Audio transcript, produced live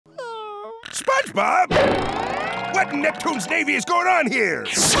SpongeBob? What in Nicktoons Navy is going on here?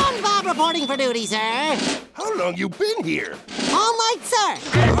 SpongeBob reporting for duty, sir. How long you been here? All night, sir.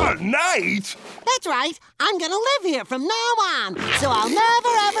 All night? That's right. I'm gonna live here from now on, so I'll never,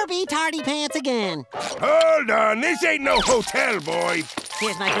 ever be tardy pants again. Hold on, this ain't no hotel, boy.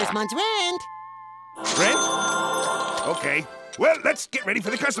 Here's my first month's rent. Rent? Okay. Well, let's get ready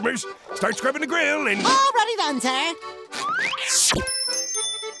for the customers. Start scrubbing the grill and... Already done, sir.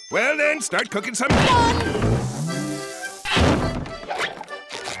 Well, then, start cooking some... Done.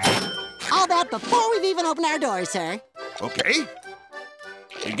 All that before we've even opened our doors, sir. Okay.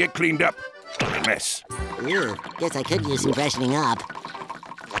 You get cleaned up. A mess. Ew, guess I could use some freshening up.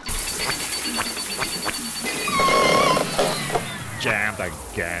 Jammed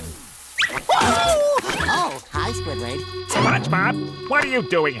again. Oh, hi, Squidward. SpongeBob, what are you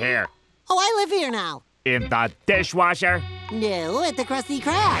doing here? Oh, I live here now. In the dishwasher? No, at the Krusty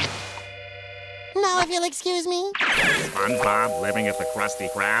Krab. Now, if you'll excuse me. SpongeBob living at the Krusty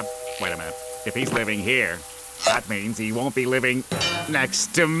Krab? Wait a minute. If he's living here, that means he won't be living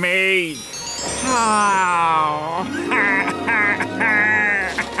next to me. Oh.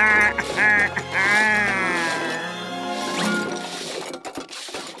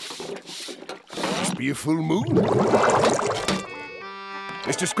 Must be a full moon.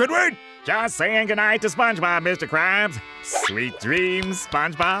 Mr. Squidward? Just saying goodnight to SpongeBob, Mr. Krabs. Sweet dreams,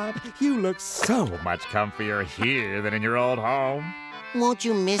 SpongeBob. You look so much comfier here than in your old home. Won't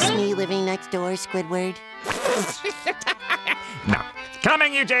you miss me living next door, Squidward? No.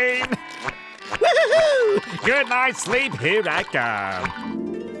 Coming, Eugene! Woohoo! Good night, sleep. Here I come.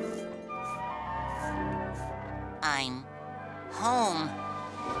 I'm home.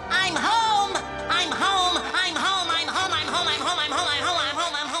 I'm home! I'm home! I'm home! I'm home! I'm home! I'm home! I'm home! I'm home! I'm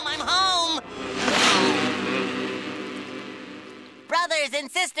home! I'm home! I'm home! Brothers and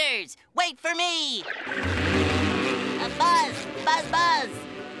sisters, wait for me! Buzz! Buzz! Buzz!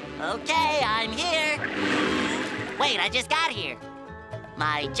 Okay, I'm here. Wait, I just got here.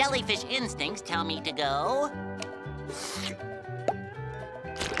 My jellyfish instincts tell me to go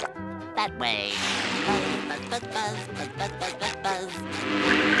that way. Buzz, buzz, buzz, buzz, buzz, buzz, buzz, buzz.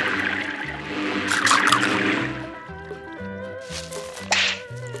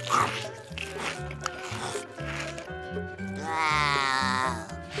 Wow.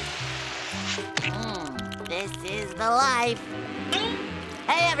 This is the life.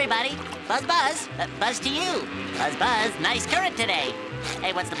 Hey, everybody. Buzz, buzz. Buzz to you. Buzz, buzz. Nice current today.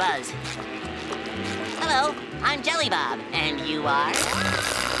 Hey, what's the buzz? Hello, I'm Jelly Bob. And you are?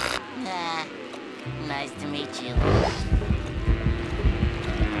 Nice to meet you.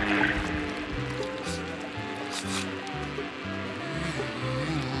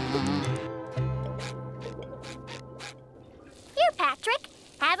 Here, Patrick.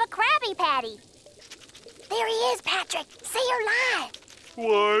 Have a Krabby Patty. There he is, Patrick. Say you're live.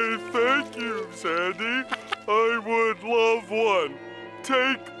 Why, thank you, Sandy. I would love one.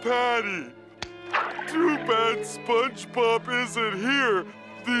 Take Patty. Too bad SpongeBob isn't here.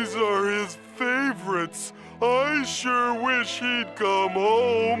 These are his favorites. I sure wish he'd come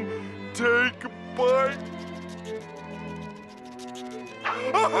home. Take a bite.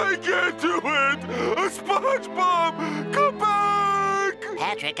 I can't do it! SpongeBob, come back!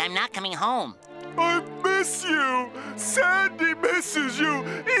 Patrick, I'm not coming home. I miss you! Sandy misses you!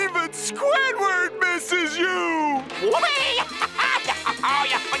 Even Squidward misses you!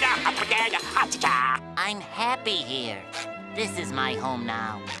 I'm happy here. This is my home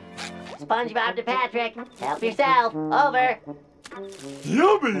now. SpongeBob to Patrick. Help yourself. Over.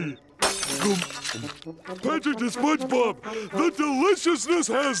 Yummy! Patrick to SpongeBob, the deliciousness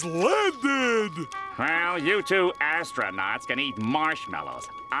has landed! Well, you two astronauts can eat marshmallows.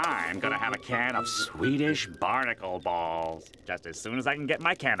 I'm gonna have a can of Swedish barnacle balls just as soon as I can get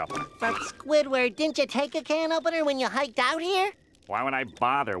my can opener. But Squidward, didn't you take a can opener when you hiked out here? Why would I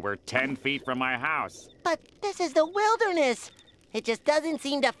bother? We're 10 feet from my house. But this is the wilderness. It just doesn't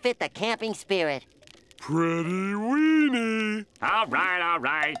seem to fit the camping spirit. Pretty weenie. All right, all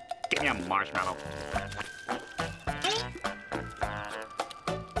right. Give me a marshmallow.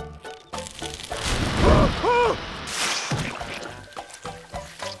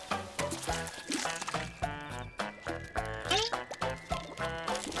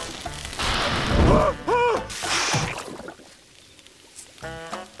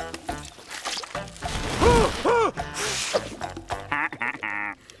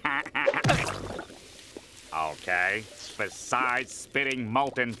 Okay. Besides spitting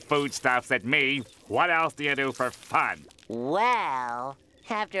molten foodstuffs at me, what else do you do for fun? Well,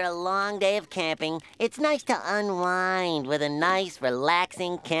 After a long day of camping, it's nice to unwind with a nice,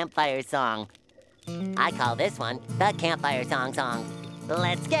 relaxing campfire song. I call this one the Campfire Song Song.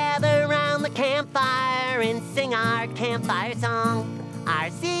 Let's gather around the campfire and sing our campfire song. Our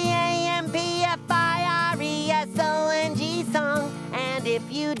C-A-M-P-F-I-R-E-S-O-N-G song. And if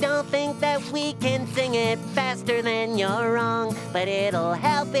you don't think that we can sing it faster, then you're wrong. But it'll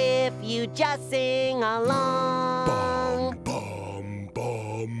help if you just sing along.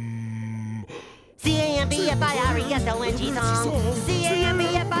 C-A-M-P-F-I-R-E-S-O-N-G song.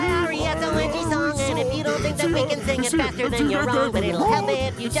 C-A-M-P-F-I-R-E-S-O-N-G song. And if you don't think that we can sing it faster, then you're wrong. But it'll help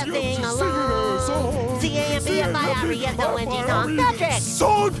if you just sing along. C-A-M-P-F-I-R-E-S-O-N-G song. Patrick!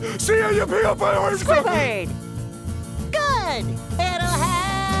 Song! C-A-M-P-F-I-R-E-S-O-N-G! Squidward! Good! It'll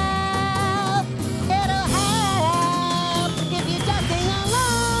help! It'll help if you just sing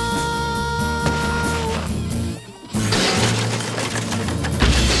along!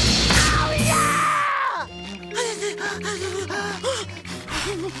 Oh, yeah!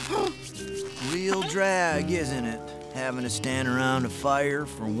 Real drag, isn't it? Having to stand around a fire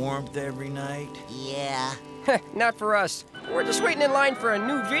for warmth every night. Yeah. Not for us. We're just waiting in line for a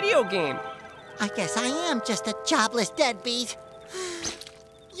new video game. I guess I am just a jobless deadbeat.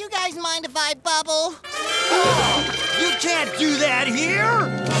 You guys mind if I bubble? You can't do that here!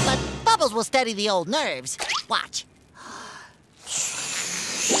 But bubbles will steady the old nerves. Watch.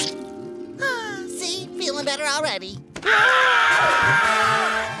 See? Feeling better already.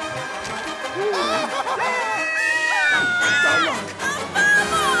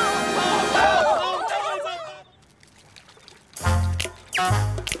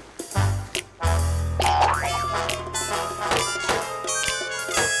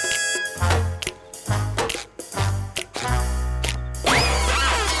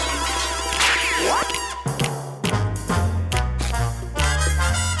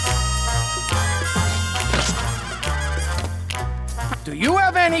 Do you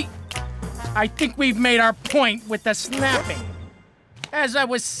have any... I think we've made our point with the snapping. As I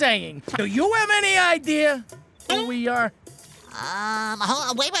was saying, do you have any idea who we are?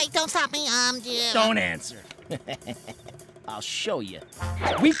 Wait, don't stop me. Don't answer. I'll show you.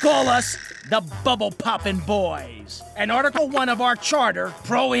 We call us the Bubble Poppin' Boys. And Article 1 of our charter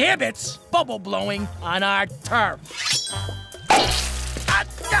prohibits bubble blowing on our turf.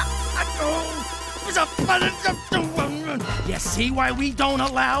 You see why we don't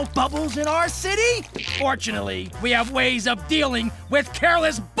allow bubbles in our city? Fortunately, we have ways of dealing with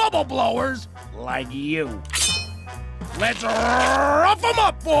careless bubble blowers like you. Let's rough them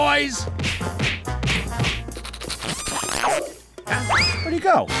up, boys! Where'd he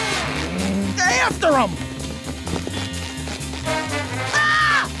go? After him!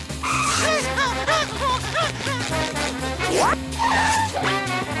 What?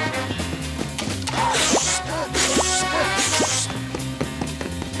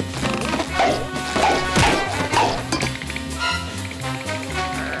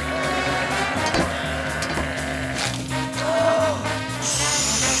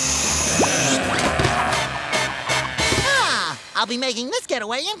 I'll be making this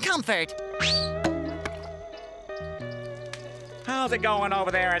getaway in comfort. How's it going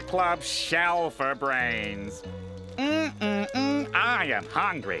over there at Club Shell for Brains? I am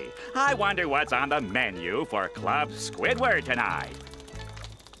hungry. I wonder what's on the menu for Club Squidward tonight.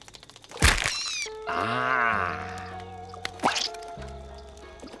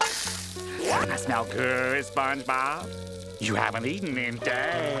 Doesn't that smell good, SpongeBob? You haven't eaten in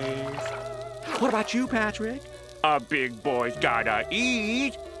days. What about you, Patrick? A big boy's gotta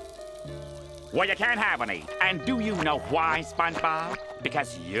eat. Well, you can't have any. And do you know why, SpongeBob?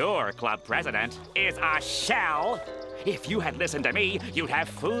 Because your club president is a shell. If you had listened to me, you'd have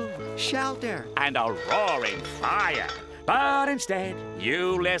food, shelter, and a roaring fire. But instead,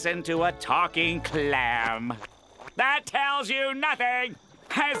 you listen to a talking clam. That tells you nothing.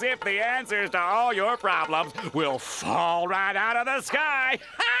 As if the answers to all your problems will fall right out of the sky.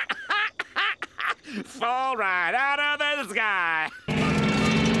 Fall right out of the sky.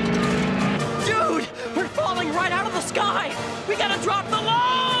 Dude, we're falling right out of the sky. We gotta drop the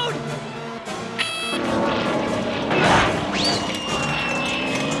load.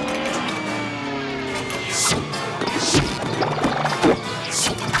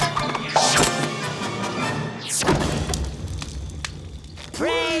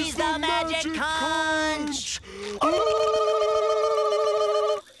 Praise the magic conch!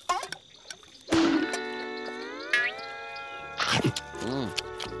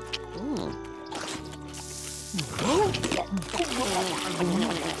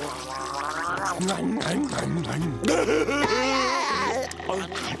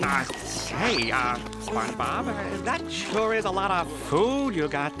 Hey, SpongeBob, that sure is a lot of food you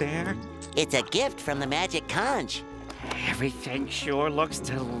got there. It's a gift from the magic conch. Everything sure looks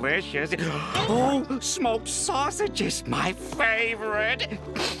delicious. Oh, smoked sausage is my favorite.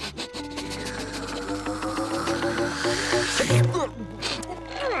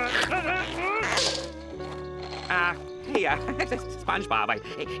 Hey,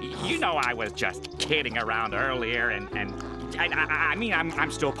 SpongeBob, you know I was just kidding around earlier, and I mean,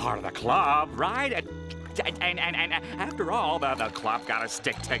 I'm still part of the club, right? And after all, the club gotta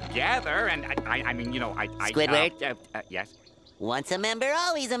stick together, and I mean, you know, Squidward? Yes? Once a member,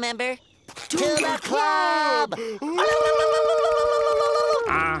 always a member. To the club!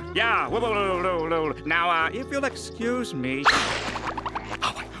 Yeah. Now, if you'll excuse me.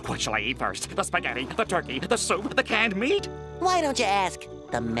 What shall I eat first? The spaghetti, the turkey, the soup, the canned meat? Why don't you ask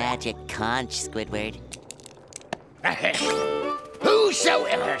the magic conch, Squidward?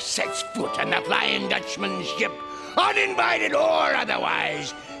 Whosoever sets foot on the Flying Dutchman's ship, uninvited or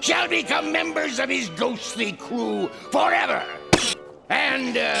otherwise, shall become members of his ghostly crew forever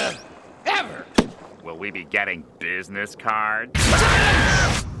and ever. Will we be getting business cards?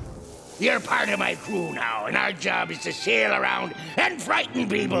 Silence! You're part of my crew now, and our job is to sail around and frighten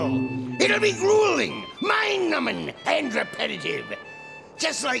people. It'll be grueling, mind-numbing, and repetitive.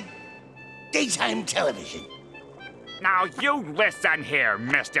 Just like daytime television. Now, you listen here,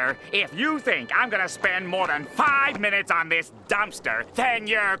 mister. If you think I'm gonna spend more than 5 minutes on this dumpster, then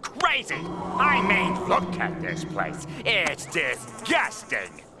you're crazy. I mean, look at this place. It's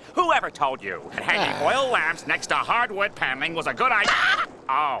disgusting. Whoever told you that hanging oil lamps next to hardwood paneling was a good idea?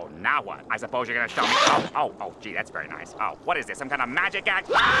 Oh, now what? I suppose you're gonna show me. Oh, gee, that's very nice. Oh, what is this? Some kind of magic act?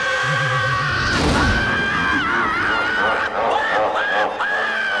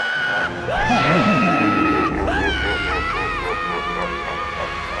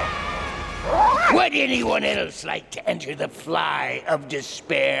 Would anyone else like to enter the Fly of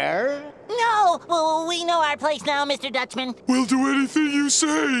Despair? No! Well, we know our place now, Mr. Dutchman. We'll do anything you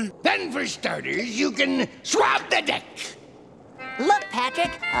say. Then for starters, you can swab the deck. Look,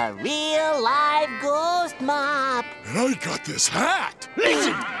 Patrick, a real live ghost mop. And I got this hat.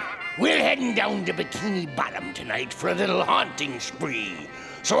 Listen, we're heading down to Bikini Bottom tonight for a little haunting spree.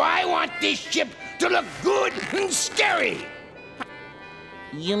 So I want this ship to look good and scary.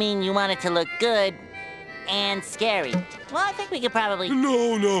 You mean you want it to look good and scary? Well, I think we could probably...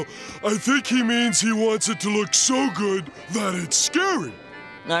 No. I think he means he wants it to look so good that it's scary.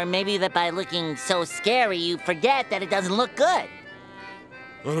 Or maybe that by looking so scary, you forget that it doesn't look good.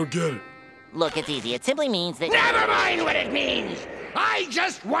 I don't get it. Look, it's easy. It simply means that... Never mind what it means. I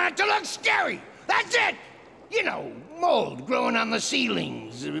just want it to look scary. That's it. You know, mold growing on the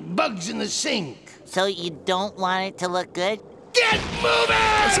ceilings, bugs in the sink. So you don't want it to look good? Get moving!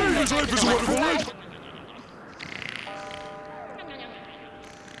 I say his life is a wonderful life.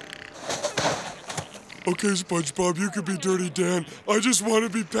 Okay, SpongeBob, you can be Dirty Dan. I just want to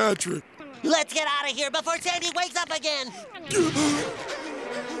be Patrick. Let's get out of here before Sandy wakes up again.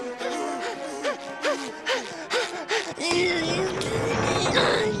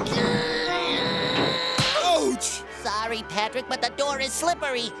 Ouch! Sorry, Patrick, but the door is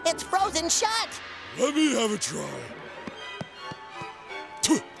slippery. It's frozen shut. Let me have a try.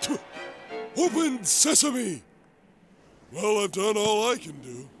 Open sesame! Well, I've done all I can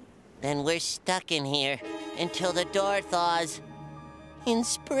do. Then we're stuck in here until the door thaws in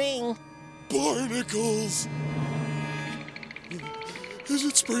spring. Barnacles! Is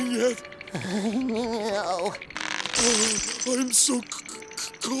it spring yet? No. I'm so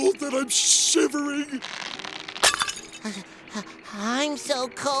cold that I'm shivering. I'm so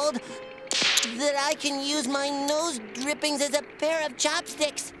cold that I can use my nose drippings as a pair of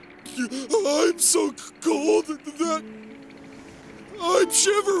chopsticks. I'm so cold that I'm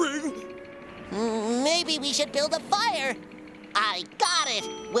shivering. Maybe we should build a fire. I got it.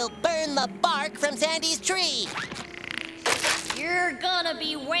 We'll burn the bark from Sandy's tree. You're gonna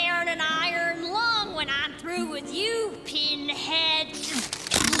be wearing an iron lung when I'm through with you, pinhead.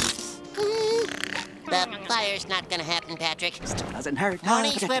 The fire's not gonna happen, Patrick. Doesn't hurt.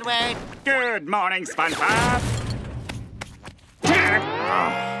 Morning, Squidward. Good morning, SpongeBob.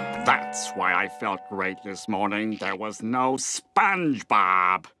 That's why I felt great this morning. There was no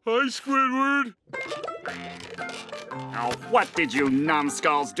SpongeBob. Hi, Squidward. Oh, what did you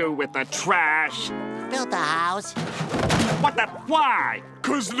numbskulls do with the trash? Built a house. What the? Why?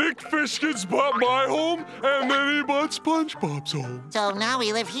 'Cause Nick Fishkins bought my home, and then he bought SpongeBob's home. So now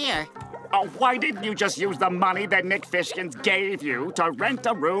we live here. Oh, why didn't you just use the money that Nick Fishkins gave you to rent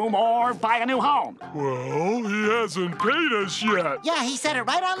a room or buy a new home? Well, he hasn't paid us yet. Yeah, he said it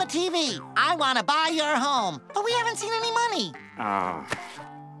right on the TV. I want to buy your home. But we haven't seen any money. Oh,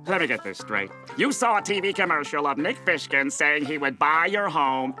 let me get this straight. You saw a TV commercial of Nick Fishkins saying he would buy your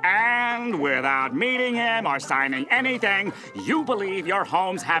home, and without meeting him or signing anything, you believe your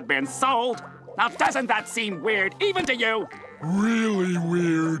homes have been sold? Now, doesn't that seem weird even to you? Really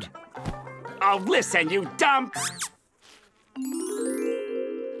weird. Oh, listen, you dumb...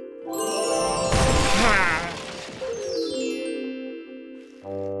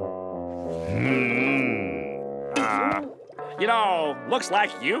 You know, looks like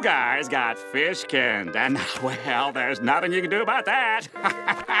you guys got fishkind, and, well, there's nothing you can do about that.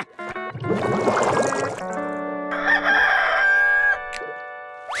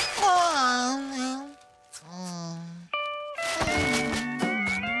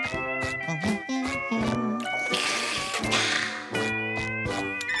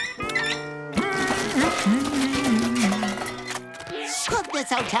 This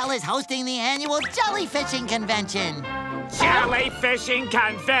hotel is hosting the annual jellyfishing convention. Jellyfishing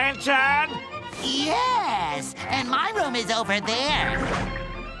convention? Yes, and my room is over there.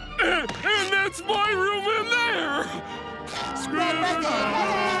 And that's my room in there. Squidward's in the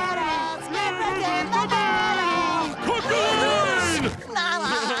meadow, Squidward's in the meadow. Cut the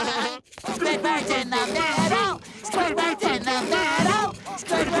line! Squidward's in the meadow, Squidward's in the meadow,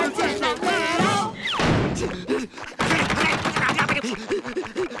 Squidward's in the meadow.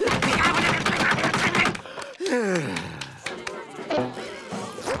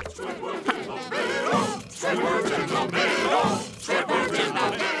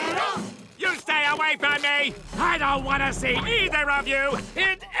 You stay away from me! I don't want to see either of you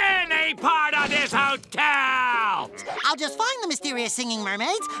in any part of this hotel! I'll just find the mysterious singing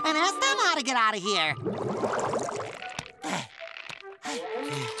mermaids and ask them how to get out of here.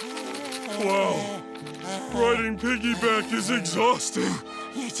 Wow. Riding piggyback is exhausting.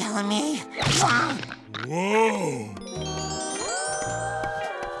 You're telling me? Whoa.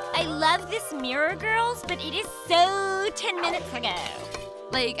 I love this Mirror Girls, but it is so 10 minutes ago.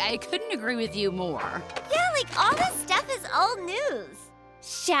 Like, I couldn't agree with you more. Yeah, like all this stuff is old news.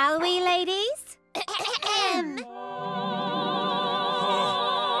 Shall we, ladies?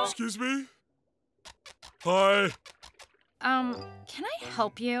 Excuse me? Hi. Can I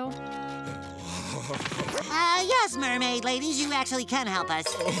help you? Yes, mermaid ladies, you actually can help us.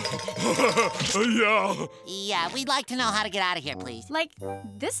 Yeah. Yeah, we'd like to know how to get out of here, please. Like,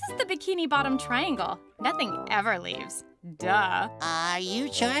 this is the Bikini Bottom Triangle. Nothing ever leaves. Duh. Are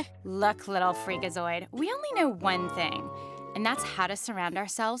you sure? Look, little freakazoid, we only know one thing, and that's how to surround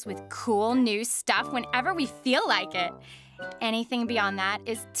ourselves with cool new stuff whenever we feel like it. Anything beyond that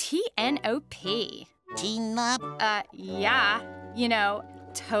is TNOP. Team-up? Yeah. You know,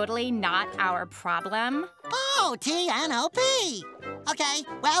 totally not our problem. Oh, TNOP. Okay,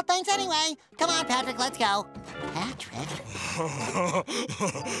 well, thanks anyway. Come on, Patrick, let's go. Patrick?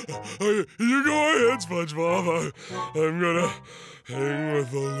 You go ahead, SpongeBob. I'm gonna hang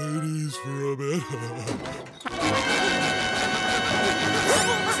with the ladies for a bit.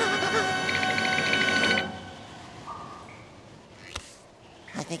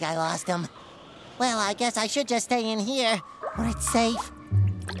 I think I lost him. Well, I guess I should just stay in here, where it's safe,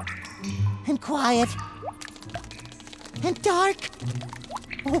 and quiet, and dark.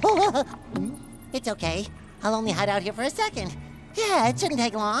 It's okay. I'll only hide out here for a second. Yeah, it shouldn't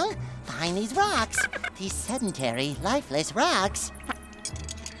take long. Behind these rocks. These sedentary, lifeless rocks.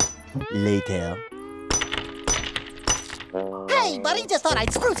 Later. Hey, buddy, just thought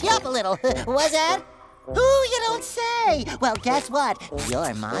I'd spruce you up a little. Was that? Ooh, you don't say. Well, guess what?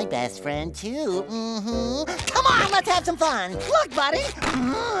 You're my best friend, too. Come on, let's have some fun. Look, buddy.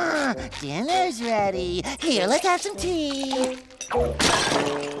 Dinner's ready. Here, let's have some tea.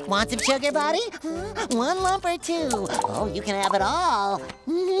 Want some sugar, buddy? One lump or two. Oh, you can have it all.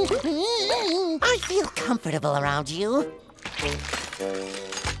 I feel comfortable around you.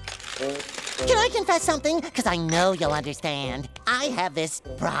 Can I confess something? Because I know you'll understand. I have this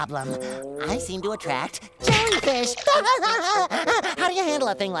problem. I seem to attract jellyfish. How do you handle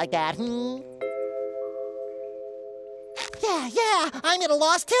a thing like that? Yeah, I'm at a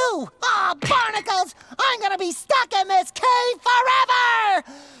loss too. Oh, barnacles! I'm gonna be stuck in this cave forever!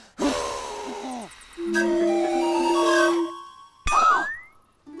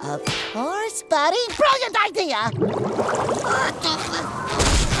 Of course, buddy. Brilliant idea!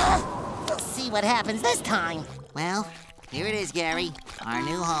 We'll see what happens this time. Well, here it is, Gary. Our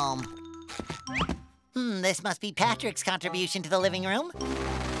new home. This must be Patrick's contribution to the living room.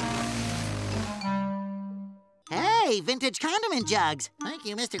 Hey, vintage condiment jugs. Thank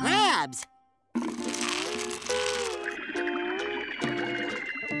you, Mr. Krabs.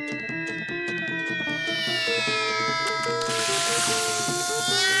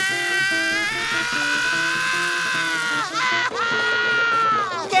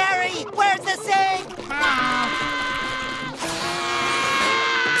 Gary, where's the sink?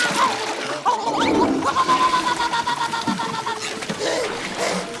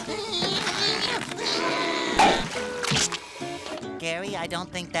 Gary, I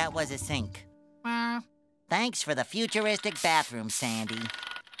don't think that was a sink. Thanks for the futuristic bathroom, Sandy.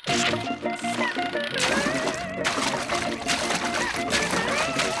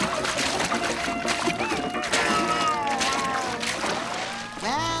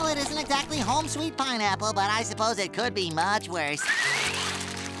 Well, it isn't exactly home sweet pineapple, but I suppose it could be much worse.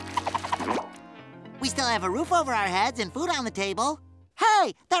 We still have a roof over our heads and food on the table.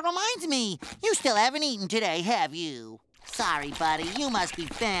 Hey, that reminds me. You still haven't eaten today, have you? Sorry, buddy. You must be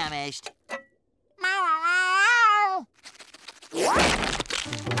famished. I'm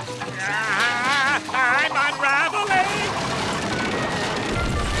unraveling!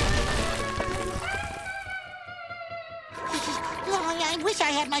 I wish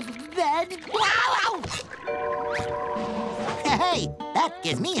I had my bed. Hey, that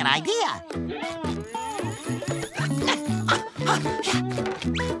gives me an idea.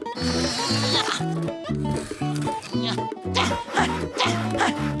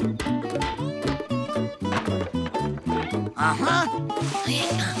 Uh-huh.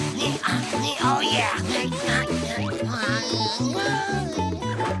 Oh, yeah.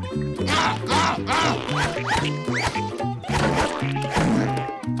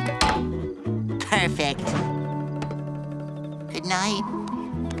 Perfect. Good night.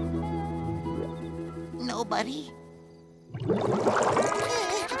 Nobody?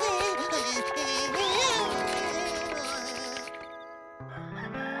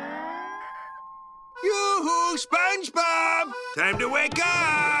 Yoo-hoo, SpongeBob! Time to wake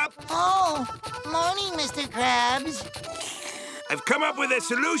up! Oh, morning, Mr. Krabs. I've come up with a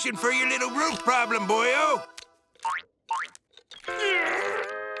solution for your little roof problem, boyo.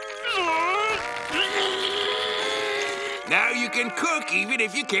 Now you can cook even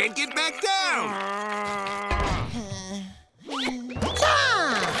if you can't get back down.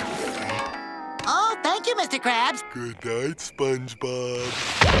 Oh, thank you, Mr. Krabs. Good night, SpongeBob.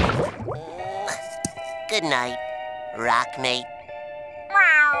 Good night, Rockmate.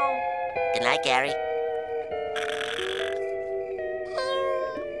 Good night, Gary.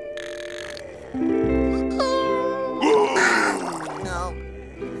 No.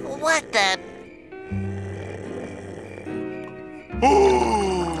 What the?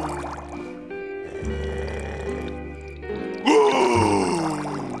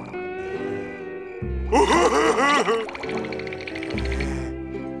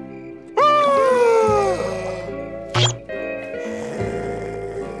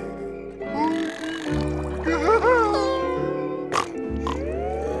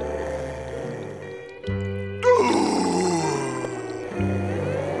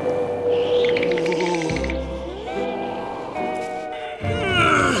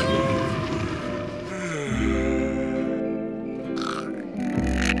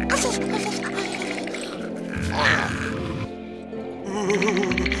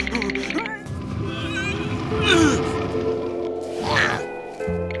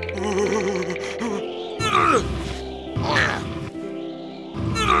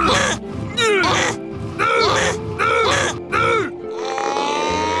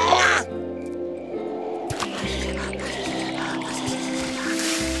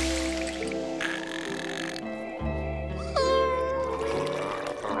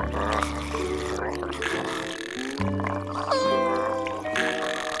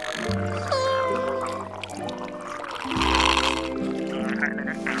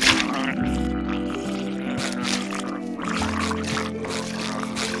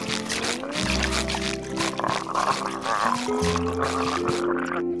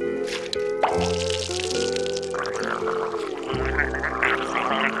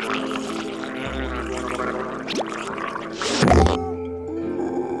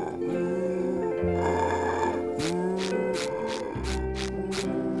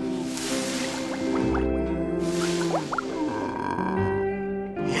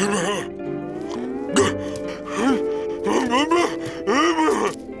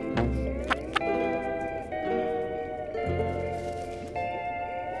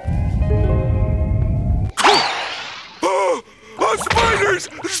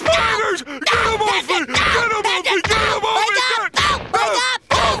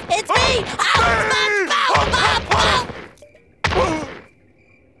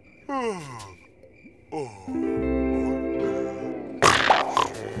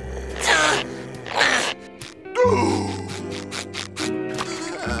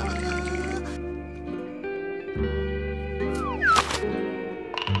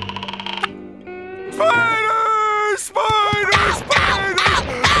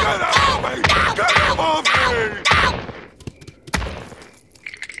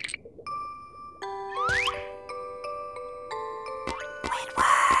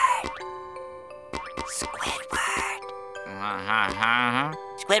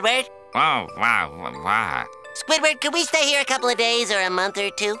 Squidward? Oh, wow. Squidward, could we stay here a couple of days or a month or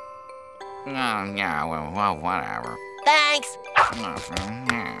two? Oh, yeah, well, whatever. Thanks.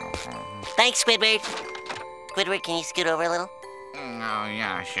 Thanks, Squidward. Squidward, can you scoot over a little? Oh,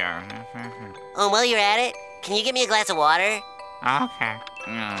 yeah, sure. Oh, and while you're at it, can you get me a glass of water? Okay.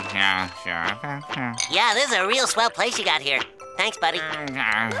 Yeah, sure. Yeah, this is a real swell place you got here. Thanks, buddy.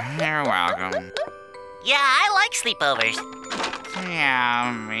 You're welcome. Yeah, I like sleepovers.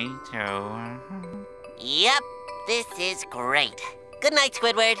 Yeah, me too. Yep, this is great. Good night,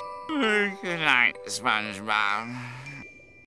 Squidward. Good night, SpongeBob.